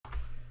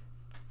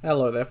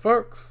Hello there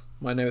folks,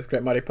 my name is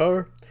Great Mighty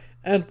Poe,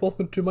 and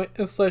welcome to my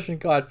installation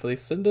guide for the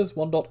Cinders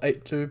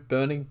 1.82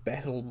 Burning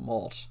Battle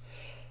mod.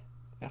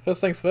 Now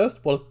first things first,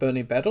 what is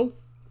Burning Battle?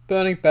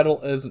 Burning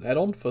Battle is an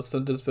add-on for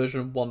Cinders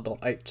version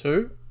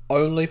 1.82,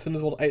 only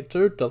Cinders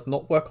 1.82, does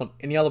not work on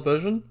any other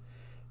version.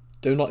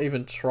 Do not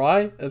even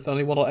try, it's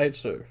only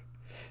 1.82.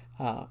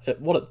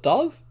 What it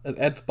does, it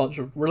adds a bunch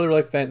of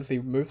really fancy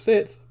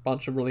movesets, a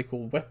bunch of really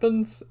cool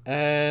weapons,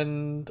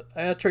 and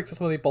tricks to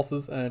some of the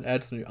bosses and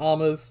adds new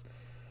armors.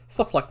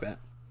 Stuff like that.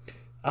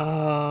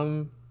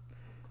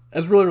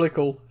 It's really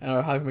cool, and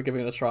I highly recommend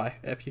giving it a try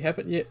if you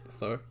haven't yet.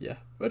 So yeah,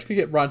 we're just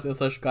gonna get right into the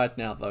installation guide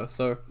now though.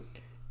 So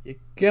you're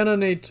gonna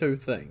need two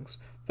things.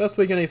 First,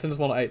 we're gonna need Cinders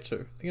 1.82.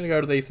 You're gonna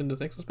go to the Cinders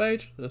Nexus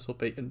page. This will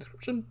be in the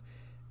description.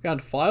 Go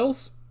into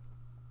Files,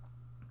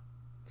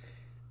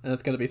 and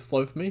it's gonna be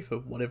slow for me for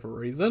whatever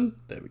reason.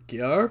 There we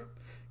go.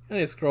 And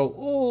you scroll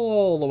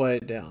all the way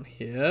down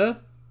here.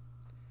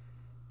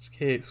 Just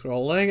keep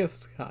scrolling.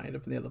 It's kind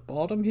of near the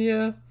bottom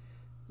here.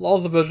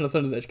 Lots of version of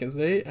Cinders as you can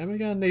see, and we're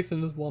going to need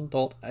Cinders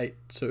 1.82.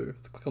 So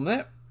click on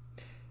that,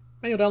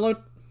 manual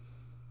download,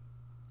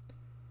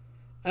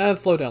 and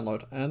slow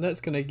download, and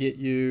that's going to get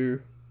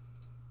you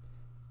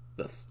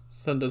this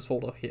Cinders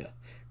folder here.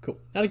 Cool.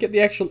 Now to get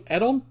the actual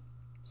add-on,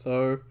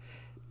 so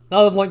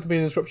another link to be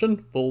in the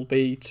description will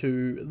be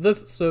to this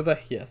server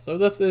here. So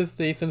this is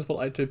the Cinders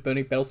 1.82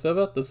 Burning Battle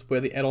server. This is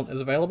where the add-on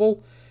is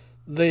available.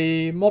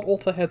 The mod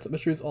author had some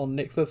issues on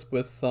Nexus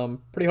with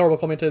some pretty horrible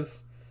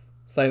commenters,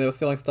 saying they were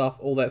stealing stuff,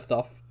 all that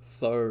stuff.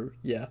 So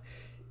yeah,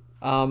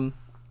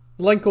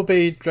 link will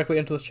be directly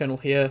into this channel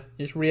here.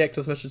 You just react to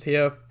this message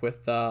here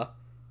with that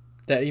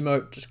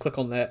emote. Just click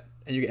on that,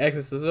 and you get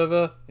access to the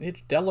server. You need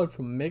to download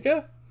from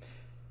Mega.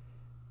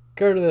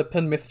 Go to the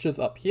pinned messages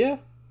up here,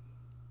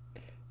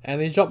 and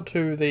then jump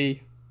to the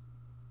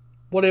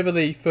whatever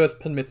the first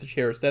pinned message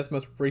here is. That's the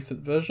most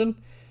recent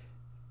version.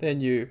 Then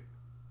you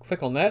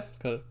click on that. It's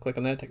going to click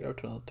on that. Take it over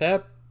to another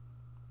tab.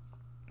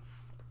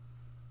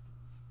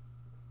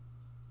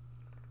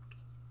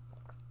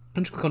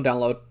 And just click on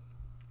download,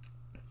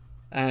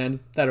 and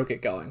that'll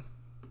get going.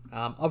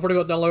 I've already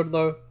got downloaded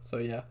though, so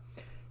yeah.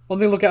 One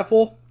thing to look out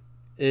for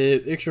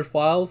is extra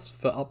files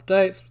for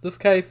updates. In this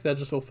case, they're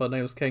just all for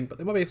Nameless King, but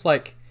there might be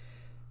like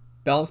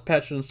balance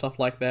patches and stuff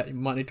like that you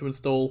might need to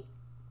install.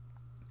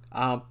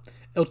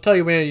 It'll tell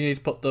you where you need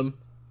to put them,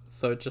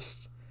 so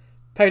just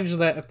pay attention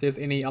to that if there's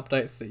any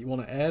updates that you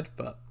want to add.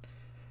 But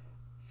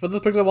for this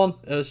particular one,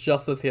 it's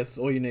just this here. This is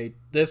all you need.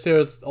 This here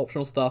is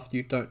optional stuff.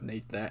 You don't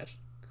need that.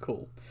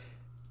 Cool.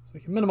 So we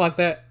can minimize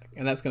that,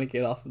 and that's going to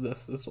get us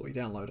this. This is what we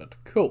downloaded.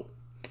 Cool.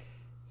 So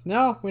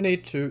now we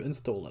need to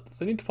install it.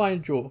 So you need to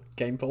find your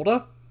game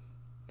folder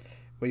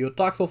where your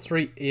Dark Souls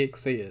 3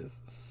 exe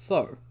is.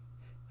 So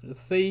it is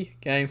C,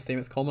 Game, Steam,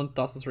 it's common,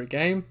 Dark Souls 3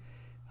 game.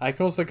 You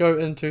can also go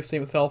into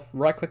Steam itself,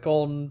 right click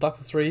on Dark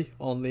Souls 3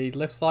 on the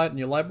left side in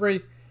your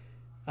library.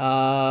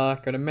 Go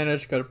to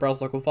Manage, go to Browse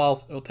Local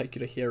Files, it'll take you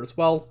to here as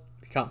well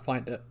if you can't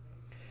find it.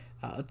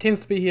 It tends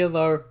to be here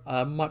though,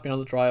 might be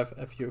another drive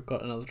if you've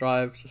got another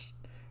drive. Just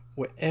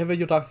wherever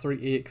your Dark Souls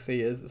 3 exe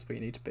is where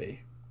you need to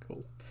be.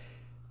 Cool.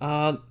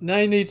 Now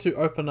you need to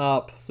open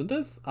up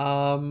Cinders.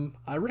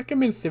 I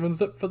recommend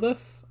 7-zip for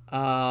this.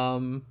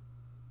 Cinders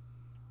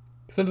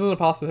in the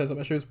past has some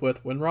issues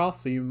with WinRAR,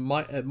 so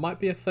it might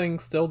be a thing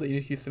still that you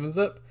need to use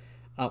 7-zip.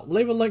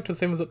 Leave a link to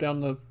 7-zip down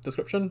in the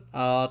description.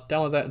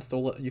 Download that,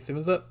 install it, and use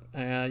 7-zip.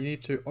 And you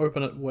need to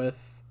open it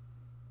with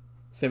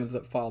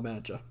 7-zip file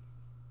manager.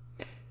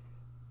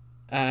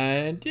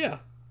 And yeah,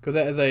 because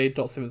that is a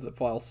 .7-zip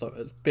file, so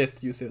it's best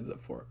to use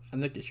 7-zip for it.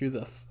 And that gets you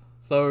this.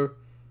 So,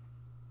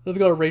 there's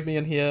got a readme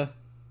in here.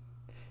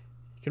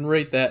 You can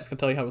read that, it's going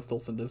to tell you how to install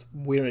Cinders.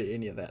 We don't need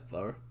any of that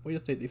though. We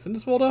just need the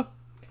Cinders folder,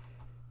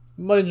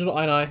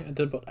 mod.ini, and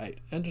input 8.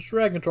 And just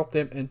drag and drop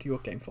them into your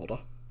game folder.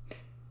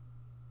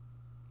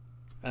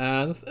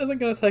 And this isn't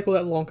going to take all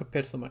that long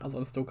compared to my other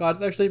install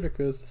guides actually,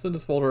 because the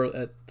Cinders folder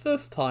at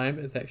this time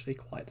is actually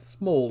quite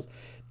small.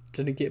 It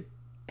didn't get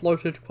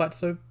bloated quite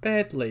so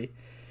badly.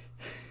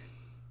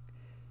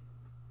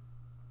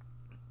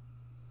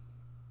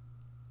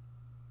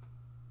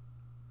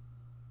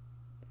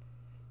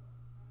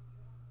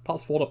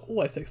 Parts folder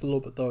always takes a little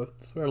bit though.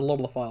 That's where a lot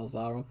of the files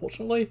are,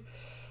 unfortunately.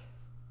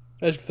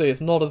 As you can see,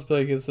 it's not as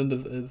big as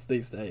Cinders is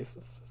these days.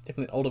 It's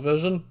definitely an older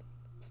version.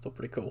 It's still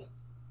pretty cool.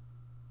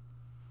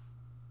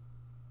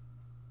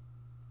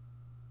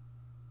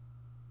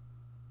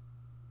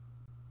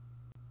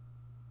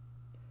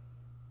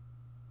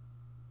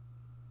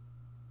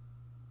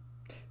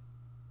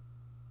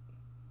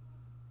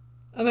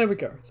 And there we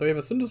go. So we have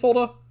a Cinders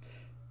folder,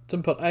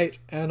 input 8,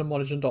 and a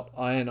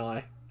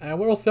mod.ini. And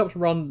we're all set up to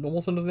run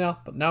normal Cinders now,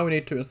 but now we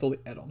need to install the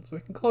add-on. So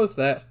we can close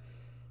that.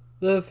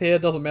 This here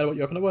doesn't matter what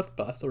you open it with,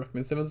 but I still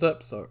recommend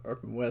 7-zip, so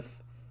open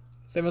with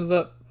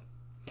 7-zip.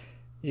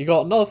 You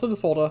got another Cinders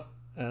folder,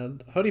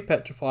 and holy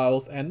patch of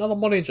files, and another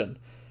mod engine.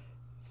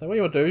 So what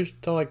you want to do is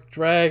just like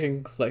drag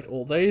and select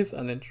all these,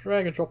 and then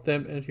drag and drop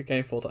them into your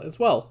game folder as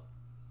well.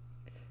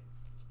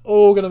 It's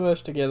all going to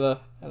merge together,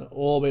 and it'll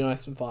all be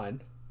nice and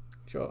fine.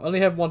 sure. Only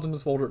have one in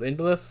this folder at the end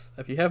of this.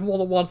 If you have more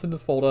than one in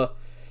this folder,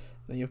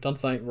 then you've done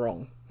something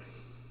wrong.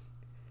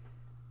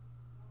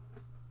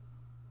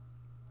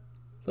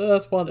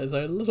 This one is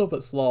a little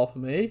bit slower for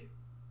me.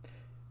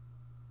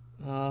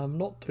 I'm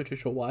not too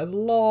sure why. There's a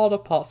lot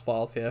of parts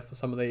files here for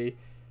some of the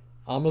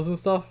armors and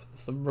stuff.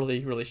 There's some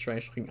really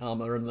strange looking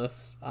armor in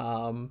this.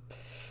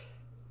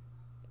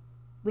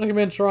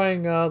 Recommend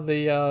trying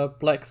the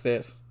black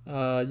set,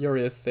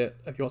 Uria's set,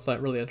 if you want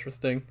something really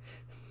interesting.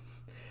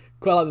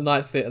 Quite like the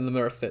night set and the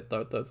mirror set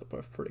though, those are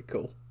both pretty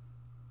cool.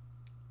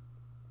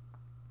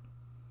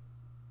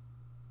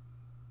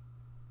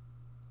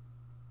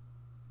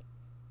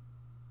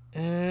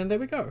 And there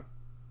we go.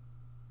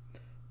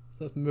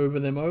 So let's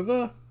moving them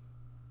over.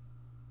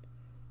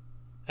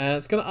 And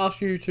it's going to ask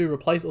you to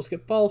replace or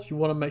skip files. You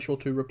want to make sure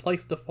to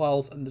replace the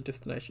files in the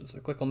destination. So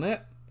click on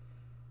that.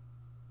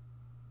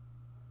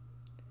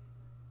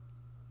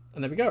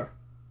 And there we go.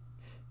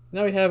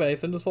 Now we have a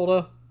Cinders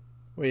folder,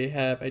 we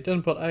have a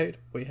input 8,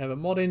 we have a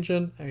mod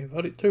engine, and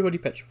we have 2 hoodie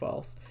patch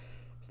files.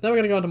 So now we're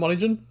going to go into mod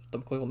engine,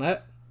 double click on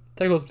that,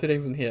 take a look at some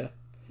settings in here.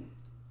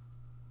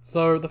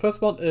 So the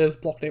first one is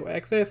block network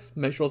access.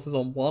 Make sure this is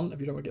on 1 if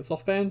you don't want to get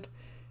softbanned.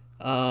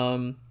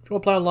 If you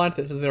want to play online,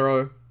 set it to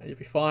 0 and you'll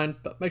be fine,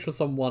 but make sure it's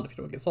on 1 if you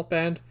don't want to get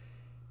softbanned.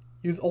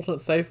 Use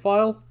alternate save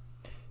file.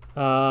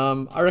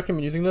 I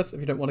recommend using this if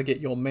you don't want to get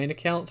your main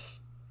account.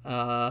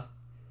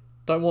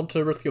 Don't want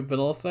to risk your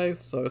vanilla saves,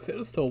 so set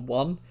it to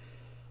 1.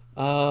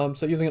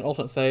 So using an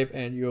alternate save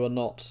and you are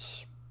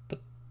not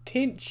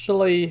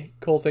potentially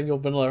causing your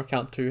vanilla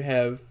account to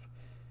have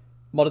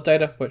modded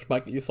data, which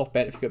might get you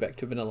softbanned if you go back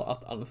to vanilla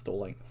after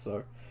uninstalling.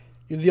 So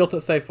use the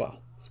alternate save file,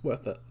 it's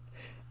worth it.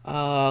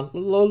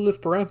 Load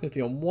list parameter needs to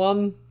be on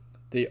 1.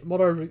 The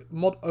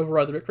mod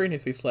override directory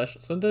needs to be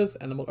 /cinders,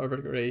 and the mod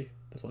override directory,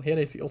 this one here,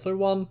 needs to be also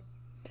 1.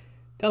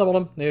 Down the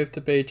bottom needs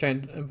to be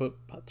chain input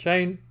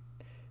chain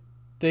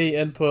d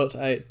input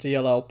a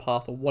DLL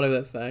path or whatever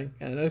that's saying,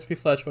 and it needs to be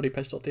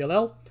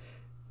 /hoodiepatch.dll.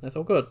 That's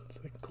all good.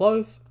 So we can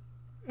close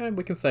and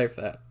we can save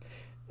that.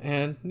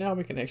 And now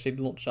we can actually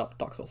launch up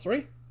Dark Souls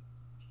 3,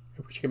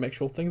 which can make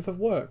sure things have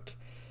worked.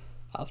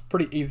 It's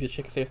pretty easy to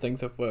check and see if things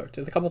have worked.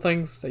 There's a couple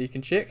things that you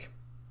can check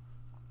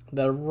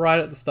that are right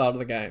at the start of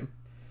the game.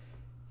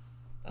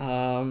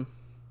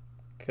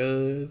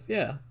 Because,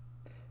 yeah,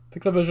 the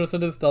particular version of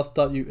Cinders does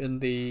start you in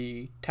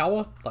the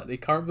tower, like the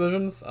current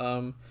versions.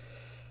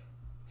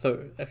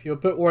 So if you're a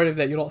bit worried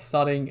that you're not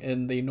starting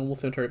in the normal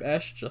Cemetery of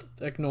Ash, just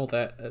ignore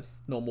that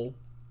as normal.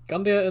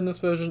 Gundyr in this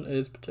version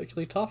is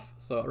particularly tough,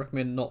 so I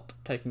recommend not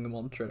taking them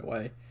on straight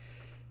away.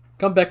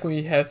 Come back when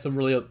you have some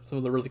of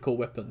the really cool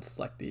weapons,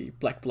 like the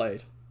Black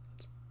Blade.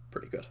 It's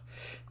pretty good.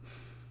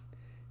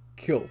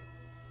 Cool.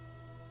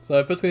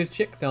 So first we need to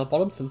check down the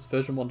bottom since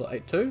version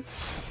 1.82.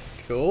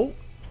 Cool.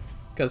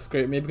 It's gonna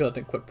scream at me because I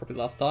didn't quit properly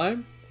last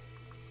time.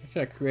 I'm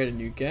gonna create a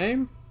new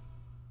game.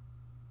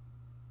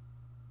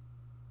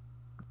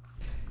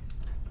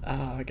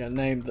 I'm gonna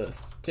name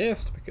this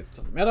test because it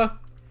doesn't matter.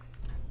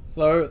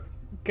 So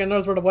you can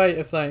notice right away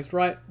if something's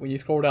right when you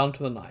scroll down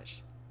to the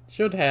knight. It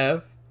should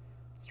have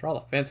this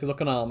rather fancy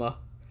looking armor.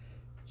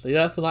 So yeah,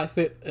 that's the knight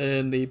set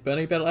in the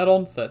Burning Battle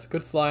add-on, so that's a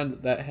good sign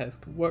that that has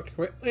worked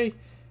correctly.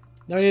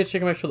 Now we need to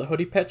check and make sure the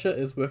hoodie patcher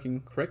is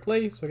working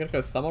correctly. So we're gonna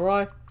go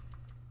samurai.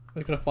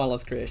 We're gonna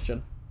finalize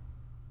creation.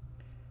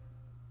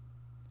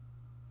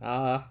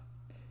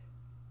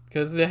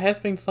 Because there has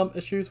been some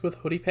issues with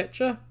hoodie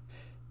patcher.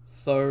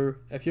 So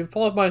if you've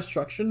followed my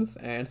instructions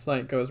and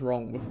something goes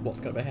wrong with what's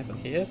going to happen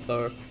here,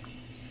 so I'm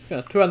just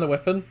going to turn the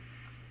weapon.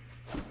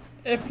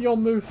 If your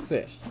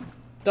moveset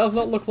does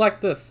not look like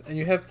this and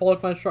you have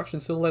followed my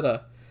instructions to the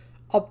letter,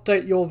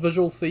 update your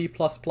Visual C++.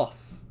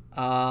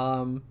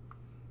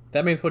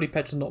 That means hoodie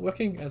patch is not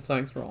working and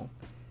something's wrong.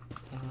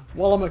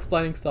 While I'm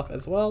explaining stuff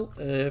as well,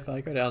 if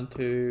I go down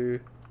to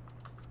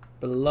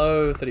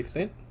below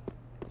 30%,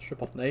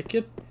 strip off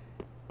naked,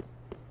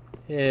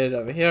 head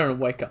over here and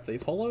wake up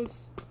these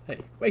hollows. Hey,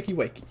 wakey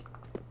wakey.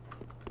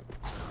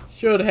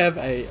 Should have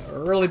a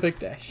really big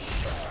dash.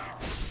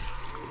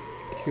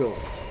 Cool.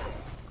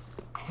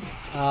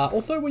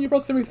 Also, when you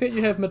brought 70%,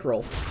 you have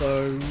mid-roll,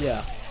 so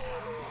yeah.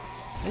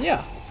 And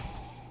yeah,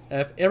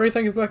 if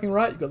everything is working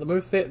right, you've got the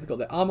moveset, you've got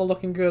the armor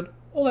looking good,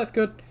 all that's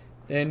good,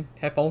 then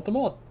have fun with the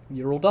mod.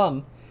 You're all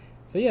done.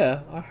 So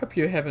yeah, I hope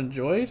you have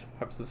enjoyed,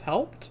 hope this has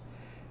helped.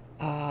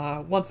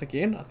 Once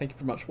again, I thank you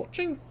very much for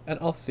watching, and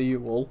I'll see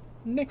you all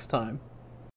next time.